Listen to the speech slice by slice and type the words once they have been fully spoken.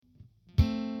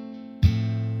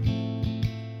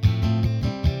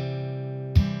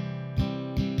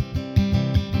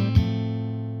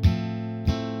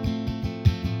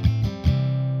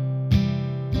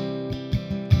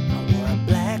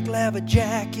leather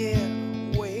jacket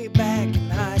way back in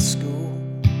high school.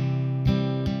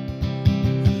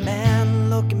 Man,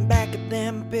 looking back at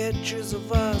them pictures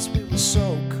of us, we were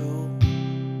so cool.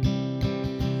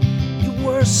 You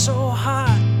were so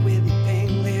hot with your pink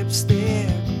lipstick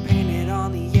painted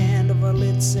on the end of a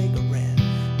lit cigarette.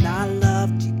 And I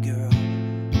loved you, girl.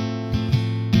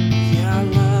 Yeah, I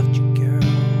loved you, girl.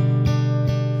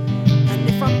 And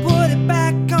if I put it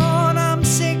back on, I'm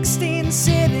 16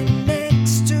 sitting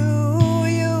next to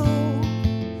you.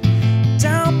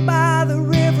 Down by the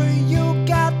river, you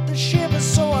got the shivers,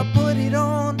 so I put it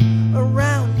on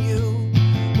around you.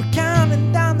 We're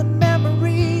counting down the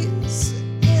memories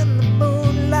in the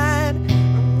moonlight,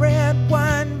 red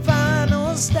wine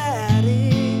vinyl static.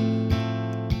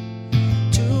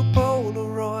 Two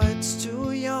Polaroids,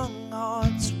 two young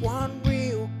hearts, one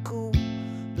real cool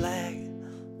black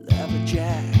leather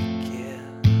jacket.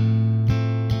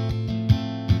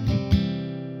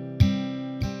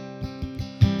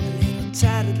 A little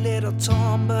tattered, little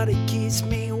torn, but it keeps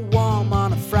me warm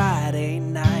on a Friday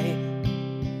night.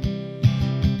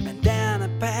 Bandana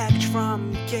patch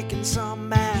from kicking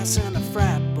some ass in a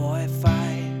frat boy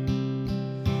fight.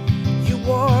 You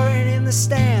wore it in the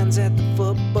stands at the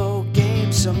football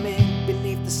game, some ink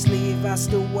beneath the sleeve, I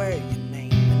still wear your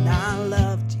name. And I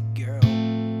loved you, girl.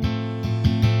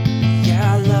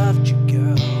 Yeah, I loved you,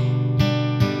 girl.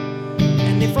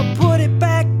 And if I put it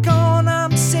back on,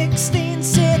 I'm 16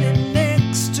 sitting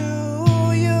next to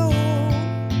you.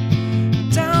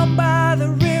 Down by the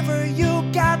river, you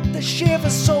got the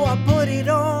shivers, so I put it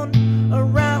on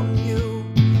around you.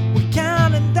 We're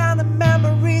counting down the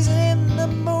memories in the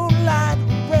moonlight,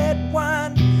 red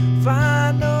wine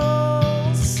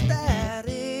vinyl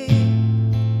static.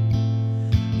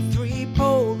 Three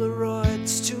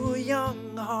Polaroids, two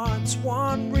young hearts,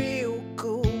 one real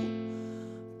cool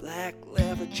black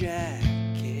leather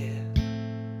jacket.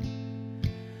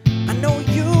 I know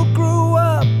you grew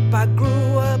up, I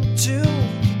grew up too.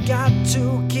 You got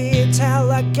two kids,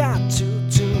 hell I got two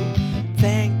too.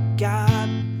 Thank God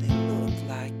they look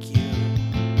like you.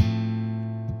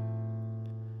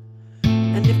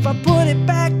 And if I put it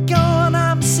back on,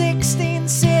 I'm 16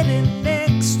 sitting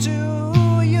next to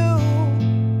you.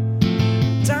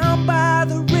 Down by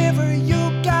the river,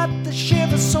 you got the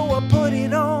shivers, so I put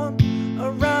it on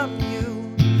around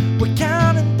you. We're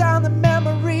counting down the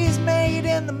memories made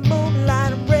in the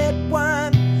moonlight, red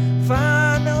wine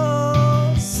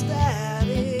vinyl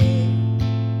static.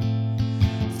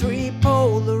 Three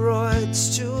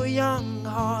Polaroids, two young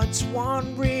hearts,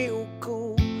 one real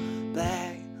cool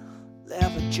black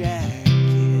leather jacket.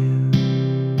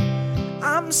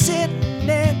 I'm sitting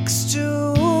next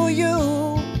to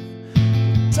you.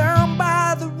 Down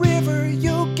by the river,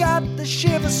 you got the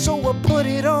shivers, so I put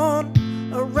it on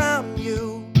around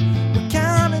you. We're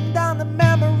counting down the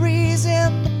memories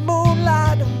in the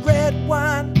moonlight and red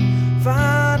wine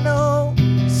vinyl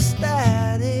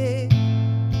static.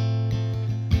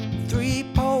 Three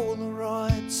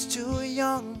Polaroids, two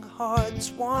young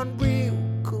hearts, one real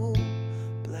cool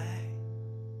black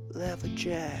leather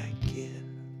jacket.